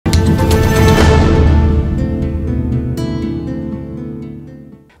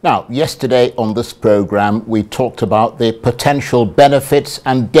Now, yesterday on this program, we talked about the potential benefits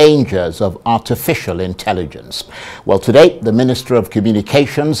and dangers of artificial intelligence. Well, today, the Minister of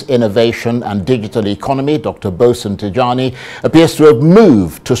Communications, Innovation and Digital Economy, Dr. Bosun Tijani, appears to have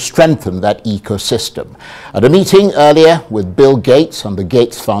moved to strengthen that ecosystem. At a meeting earlier with Bill Gates and the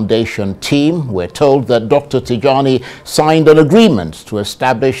Gates Foundation team, we're told that Dr. Tijani signed an agreement to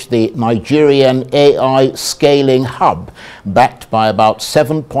establish the Nigerian AI Scaling Hub, backed by about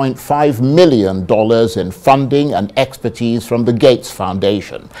 $7.5 million in funding and expertise from the Gates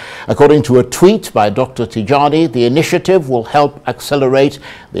Foundation. According to a tweet by Dr. Tijani, the initiative will help accelerate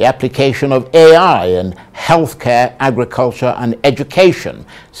the application of AI in healthcare, agriculture and education,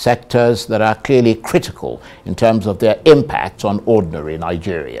 sectors that are clearly critical in terms of their impact on ordinary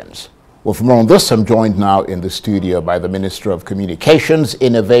Nigerians. Well, for more on this, I'm joined now in the studio by the Minister of Communications,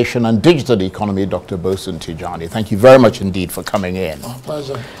 Innovation and Digital Economy, Dr. Bosun Tijani. Thank you very much indeed for coming in.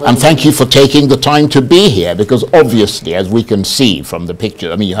 Pleasure. And thank you for taking the time to be here, because obviously, as we can see from the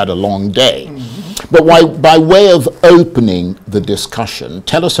picture, I mean, you had a long day. But by way of opening the discussion,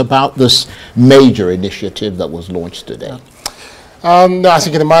 tell us about this major initiative that was launched today. As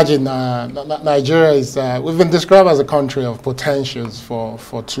you can imagine, Nigeria is, we've been described as a country of potentials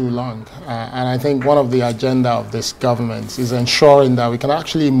for too long. And I think one of the agenda of this government is ensuring that we can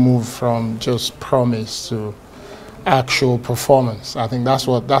actually move from just promise to actual performance. I think that's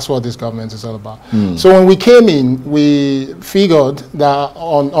what this government is all about. So when we came in, we figured that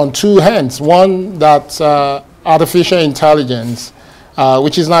on two hands. One, that artificial intelligence,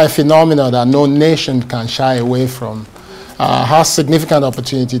 which is now a phenomenon that no nation can shy away from, has significant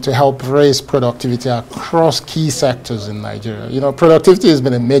opportunity to help raise productivity across key sectors in Nigeria. You know, productivity has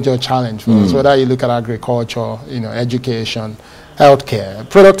been a major challenge for us, whether you look at agriculture, education, healthcare.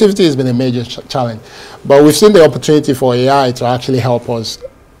 Productivity has been a major challenge. But we've seen the opportunity for AI to actually help us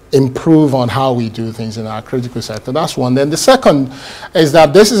improve on how we do things in our critical sector. That's one. Then the second is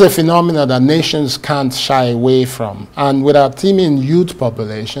that this is a phenomenon that nations can't shy away from. And with our teeming youth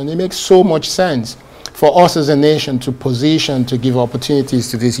population, it makes so much sense for us as a nation to position, to give opportunities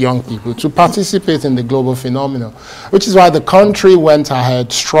to these young people to participate in the global phenomenon, which is why the country went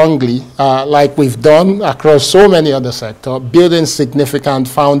ahead strongly, like we've done across so many other sectors, building significant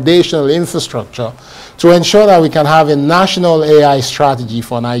foundational infrastructure to ensure that we can have a national AI strategy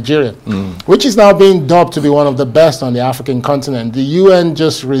for Nigeria, which is now being dubbed to be one of the best on the African continent. The UN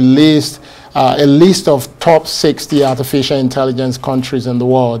just released a list of top 60 artificial intelligence countries in the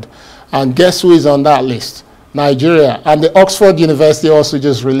world. And guess who is on that list? Nigeria. And the Oxford University also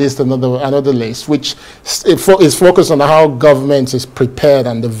just released another list, which is focused on how government is prepared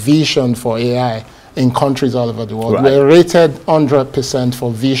and the vision for AI in countries all over the world. Right. We're rated 100%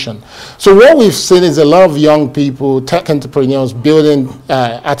 for vision. So what we've seen is a lot of young people, tech entrepreneurs, building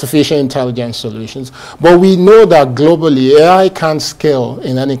artificial intelligence solutions. But we know that globally, AI can't scale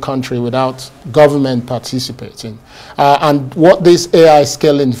in any country without government participating. And what this AI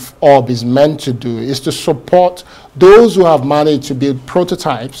scaling hub is meant to do is to support those who have managed to build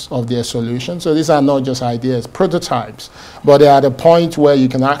prototypes of their solutions. So these are not just ideas, prototypes, but they are at a point where you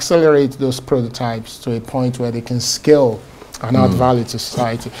can accelerate those prototypes to a point where they can scale and add value to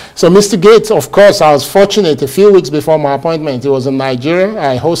society. So Mr. Gates, of course, I was fortunate a few weeks before my appointment. He was in Nigeria.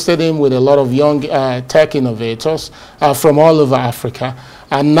 I hosted him with a lot of young tech innovators from all over Africa.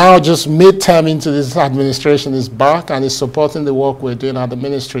 And now just mid-term into this administration is back and is supporting the work we're doing at the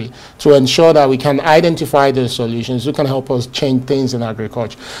ministry to ensure that we can identify those solutions who can help us change things in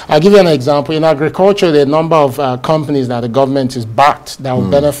agriculture. I'll give you an example. In agriculture, there are a number of companies that the government is backed that will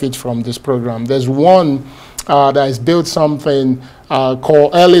benefit from this program. There's one that has built something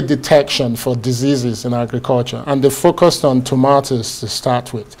called early detection for diseases in agriculture, and they focused on tomatoes to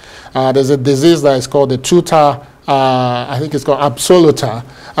start with. There's a disease that is called the tuta, I think it's called absoluta,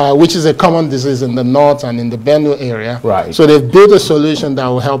 which is a common disease in the north and in the Benue area. Right. So they've built a solution that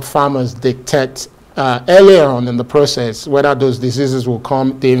will help farmers detect earlier on in the process whether those diseases will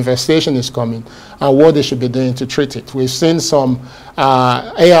come, the infestation is coming, and what they should be doing to treat it. We've seen some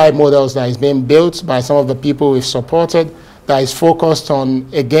AI models that is being built by some of the people we've supported that is focused on,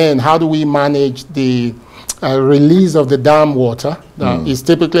 again, how do we manage the release of the dam water that is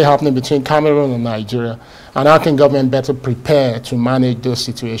typically happening between Cameroon and Nigeria, and how can government better prepare to manage those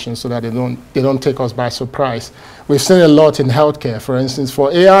situations so that they don't take us by surprise. We've seen a lot in healthcare. For instance,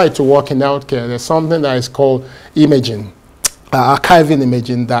 for AI to work in healthcare, there's something that is called imaging. archiving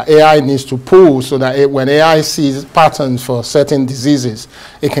imaging that AI needs to pull so that when AI sees patterns for certain diseases,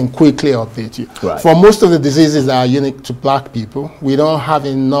 it can quickly update you. Right. For most of the diseases that are unique to black people, we don't have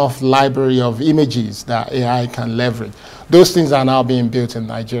enough library of images that AI can leverage. Those things are now being built in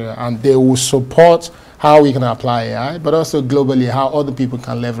Nigeria, and they will support how we can apply AI, but also globally how other people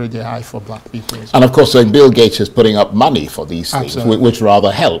can leverage AI for black people. And of course, Bill Gates is putting up money for these things, which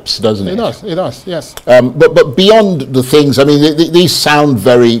rather helps, doesn't it? It does, yes. But beyond the things, I mean, these sound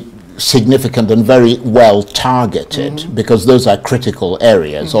very significant and very well targeted, because those are critical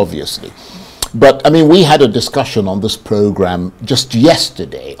areas, obviously. But I mean, we had a discussion on this program just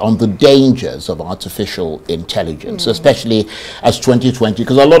yesterday on the dangers of artificial intelligence, especially as 2020,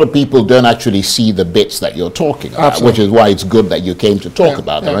 because a lot of people don't actually see the bits that you're talking about, which is why it's good that you came to talk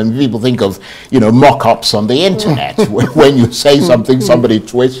about them. I mean, people think of, you know, mock-ups on the internet. When you say something, somebody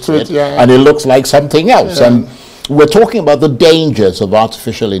twists it, and it looks like something else. And we're talking about the dangers of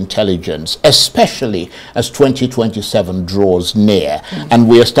artificial intelligence, especially as 2027 draws near. And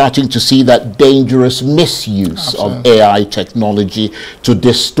we are starting to see that dangerous misuse of AI technology to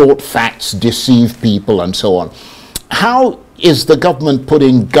distort facts, deceive people, and so on. How is the government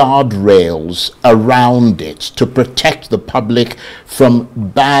putting guardrails around it to protect the public from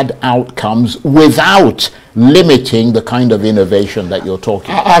bad outcomes without limiting the kind of innovation that you're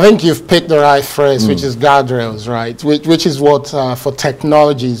talking about? I think you've picked the right phrase, which is guardrails, right? Which is what, for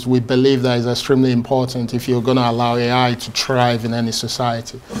technologies, we believe that is extremely important if you're going to allow AI to thrive in any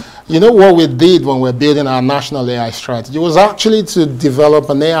society. You know what we did when we're building our national AI strategy was actually to develop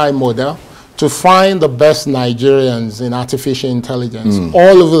an AI model to find the best Nigerians in artificial intelligence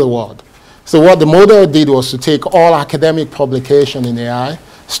all over the world. So what the model did was to take all academic publication in AI,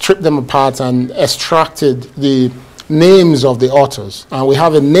 strip them apart, and extracted the names of the authors. And we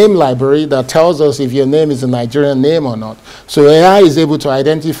have a name library that tells us if your name is a Nigerian name or not. So AI is able to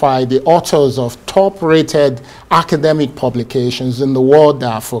identify the authors of top-rated academic publications in the world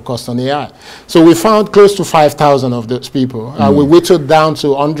that are focused on AI. So we found close to 5,000 of those people. We whittled down to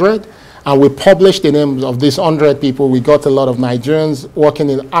 100. And we published the names of these 100 people. We got a lot of Nigerians working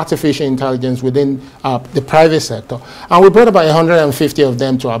in artificial intelligence within the private sector. And we brought about 150 of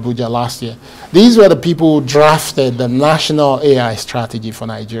them to Abuja last year. These were the people who drafted the national AI strategy for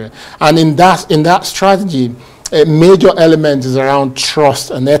Nigeria. And in that strategy, a major element is around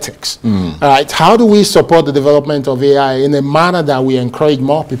trust and ethics. Right? How do we support the development of AI in a manner that we encourage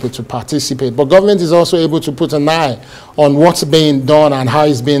more people to participate? But government is also able to put an eye on what's being done and how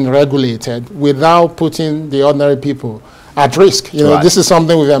it's being regulated without putting the ordinary people at risk. You know, this is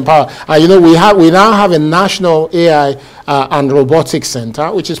something we've empowered. And you know, we now have a national AI and robotics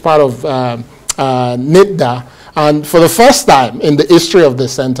center, which is part of NIDDA. And for the first time in the history of the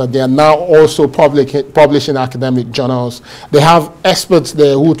center, they are now also publishing academic journals. They have experts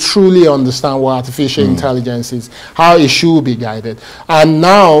there who truly understand what artificial intelligence is, how it should be guided. And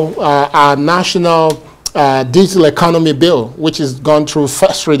now our national digital economy bill, which has gone through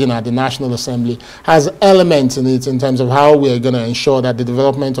first reading at the National Assembly, has elements in it in terms of how we are going to ensure that the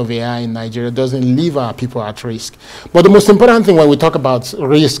development of AI in Nigeria doesn't leave our people at risk. But the most important thing when we talk about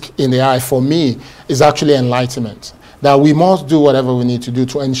risk in AI, for me, is actually enlightenment. That we must do whatever we need to do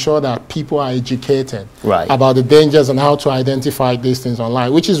to ensure that people are educated about the dangers and how to identify these things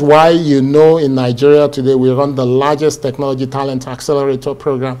online, which is why, you know, in Nigeria today, we run the largest technology talent accelerator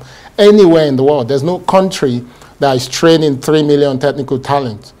program anywhere in the world. There's no country that is training 3 million technical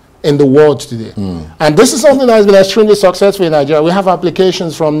talent in the world today. And this is something that has been extremely successful in Nigeria. We have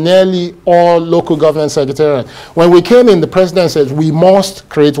applications from nearly all local government secretariats. When we came in, the president said we must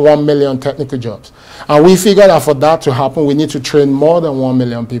create 1 million technical jobs. And we figured that for that to happen, we need to train more than 1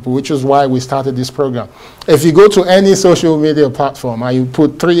 million people, which is why we started this program. If you go to any social media platform and you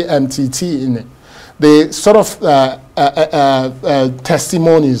put 3MTT in it, the sort of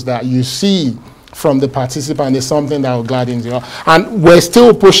testimonies that you see from the participant is something that will gladden you. And we're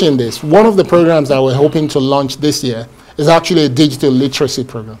still pushing this. One of the programs that we're hoping to launch this year is actually a digital literacy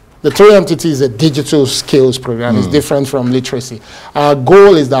program. The 3MTT is a digital skills program. It's different from literacy. Our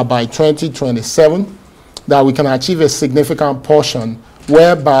goal is that by 2027, that we can achieve a significant portion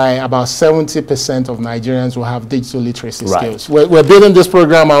whereby about 70% of Nigerians will have digital literacy skills. We're building this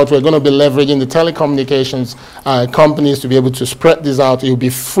program out. We're going to be leveraging the telecommunications companies to be able to spread this out. It will be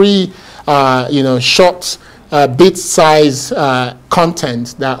free, you know, short, bit-size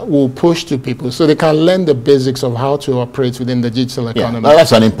content that will push to people so they can learn the basics of how to operate within the digital economy. Well,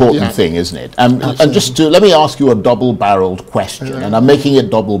 that's an important thing, isn't it? And just to, let me ask you a double-barreled question, and I'm making it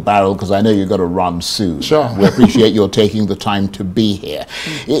double-barreled because I know you've got to run soon. Sure. We appreciate your taking the time to be here.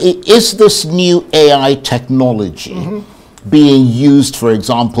 Is this new AI technology being used, for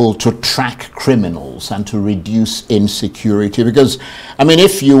example, to track criminals and to reduce insecurity? Because, I mean,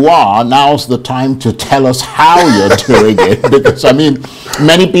 if you are, now's the time to tell us how you're doing it. Because, I mean,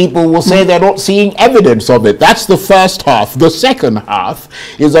 many people will say they're not seeing evidence of it. That's the first half. The second half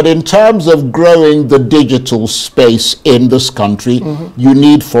is that in terms of growing the digital space in this country, you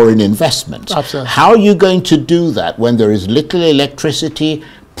need foreign investment. Absolutely. How are you going to do that when there is little electricity,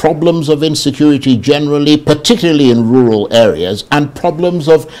 problems of insecurity generally, particularly in rural areas, and problems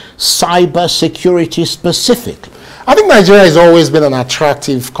of cyber security specifically? I think Nigeria has always been an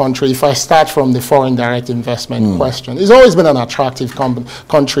attractive country. If I start from the foreign direct investment question, it's always been an attractive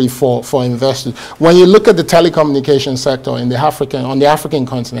country for investors. When you look at the telecommunication sector in the African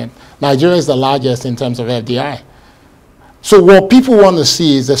continent, Nigeria is the largest in terms of FDI. So what people want to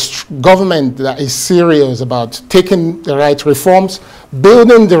see is a government that is serious about taking the right reforms,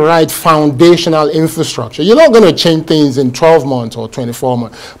 building the right foundational infrastructure. You're not going to change things in 12 months or 24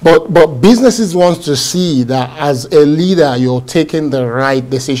 months, but businesses want to see that as a leader, you're taking the right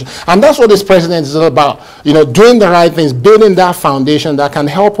decision. And that's what this president is all about, you know, doing the right things, building that foundation that can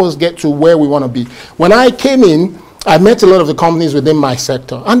help us get to where we want to be. When I came in, I met a lot of the companies within my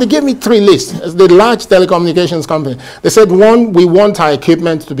sector, and they gave me 3 lists. The large telecommunications company, they said, 1, we want our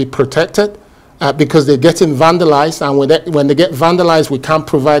equipment to be protected because they're getting vandalized, and when they get vandalized, we can't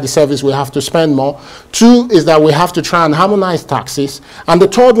provide the service, we have to spend more. 2 is that we have to try and harmonize taxes. And the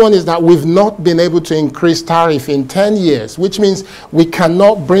 3rd one is that we've not been able to increase tariff in 10 years, which means we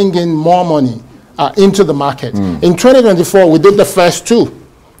cannot bring in more money into the market. In 2024, we did the first 2.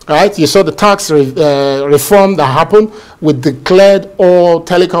 Right? You saw the tax reform that happened. We declared all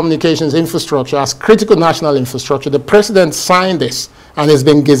telecommunications infrastructure as critical national infrastructure. The president signed this, and it's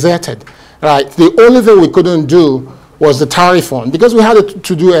been gazetted. Right? The only thing we couldn't do was the tariff one, because we had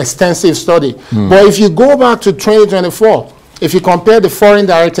to do an extensive study. But if you go back to 2024, if you compare the foreign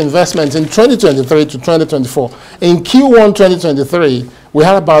direct investments in 2023 to 2024, in Q1 2023, we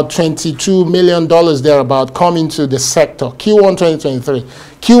had about $22 million thereabout coming to the sector, Q1 2023.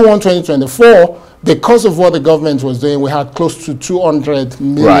 Q1 2024, because of what the government was doing, we had close to $200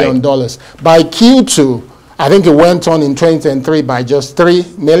 million. Right. By Q2, I think it went on in 2023 by just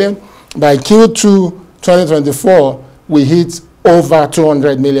 $3 million. By Q2 2024, we hit over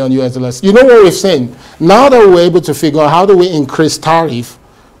 $200 million US. You know what we've seen? Now that we're able to figure out how do we increase tariff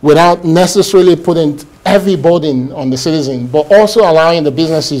without necessarily putting heavy burden on the citizen, but also allowing the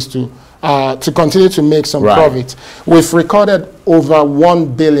businesses to continue to make some profit. We've recorded over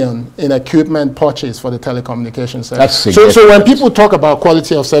 $1 billion in equipment purchase for the telecommunications sector. So when people talk about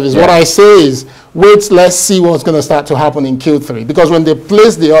quality of service, what I say is, wait, let's see what's going to start to happen in Q3. Because when they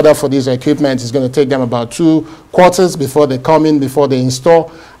place the order for these equipment, it's going to take them about 2 quarters before they come in, before they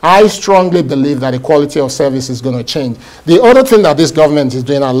install. I strongly believe that the quality of service is going to change. The other thing that this government is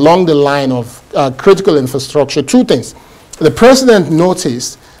doing along the line of critical infrastructure, 2 things. The president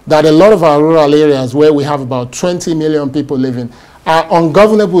noticed that a lot of our rural areas where we have about 20 million people living are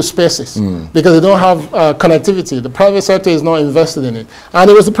ungovernable spaces because they don't have connectivity. The private sector is not invested in it. And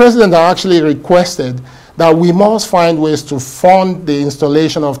it was the president that actually requested that we must find ways to fund the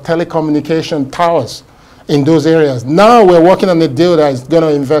installation of telecommunication towers in those areas. Now we're working on a deal that is going to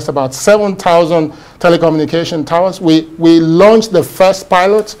invest about 7,000 telecommunication towers. We launched the first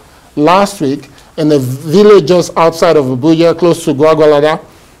pilot last week in a village just outside of Abuja, close to Gwagwalada.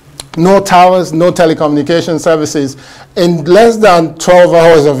 No towers, no telecommunication services. In less than 12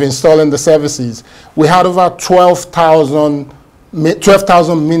 hours of installing the services, we had over 12,000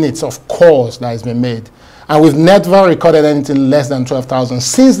 minutes of calls that has been made. And we've never recorded anything less than 12,000.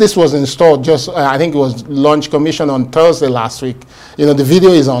 Since this was installed, just I think it was launched commission on Thursday last week, you know, the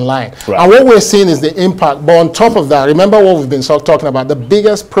video is online. Right. And what we're seeing is the impact. But on top of that, remember what we've been talking about, the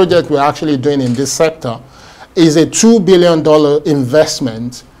biggest project we're actually doing in this sector is a $2 billion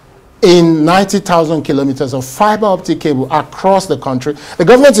investment in 90,000 kilometers of fiber optic cable across the country. The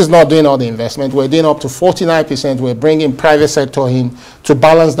government is not doing all the investment. We're doing up to 49%. We're bringing private sector in to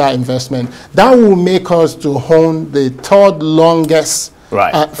balance that investment. That will make us to own the 3rd longest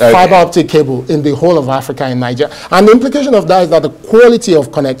fiber optic cable in the whole of Africa in Nigeria. And the implication of that is that the quality of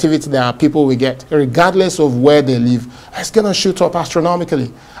connectivity that our people will get, regardless of where they live, is going to shoot up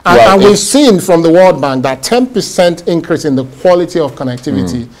astronomically. And we've seen from the World Bank that 10% increase in the quality of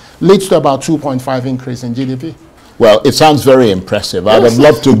connectivity leads to about 2.5 increase in GDP. Well, it sounds very impressive. I'd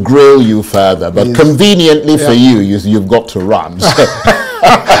love to grill you further, but conveniently for you, you've got to run. So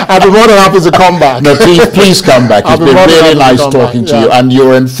I'd be more than happy to come back. No, please come back. It's been really nice talking to you, and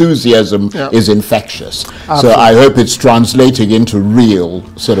your enthusiasm is infectious. Absolutely. So I hope it's translating into real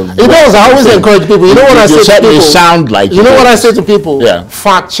sort of... It does. I always encourage people. You know what I say to people? Sound like you know what I say to people? Yeah.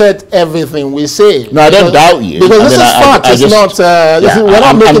 Fact check everything we say. No, I don't doubt you. Because this is fact. It's not...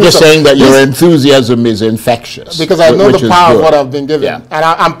 I'm just saying that your enthusiasm is infectious. Because I know the power of what I've been given. Yeah. And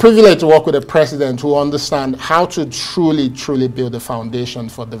I'm privileged to work with a president who understands how to truly build a foundation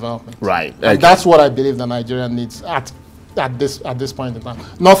for development. Right. And that's what I believe that Nigeria needs at this point in time.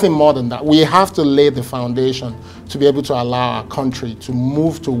 Nothing more than that. We have to lay the foundation to be able to allow our country to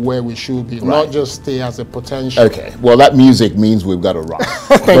move to where we should be, not just stay as a potential. Okay. Well, that music means we've got to rock.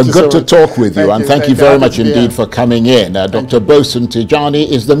 Well, good to talk with you, and thank you very much indeed for coming in. Dr. Bosun Tijani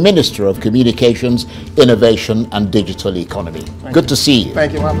is the Minister of Communications, Innovation and Digital Economy. Good to see you.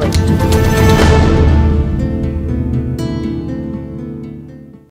 Thank you, my pleasure.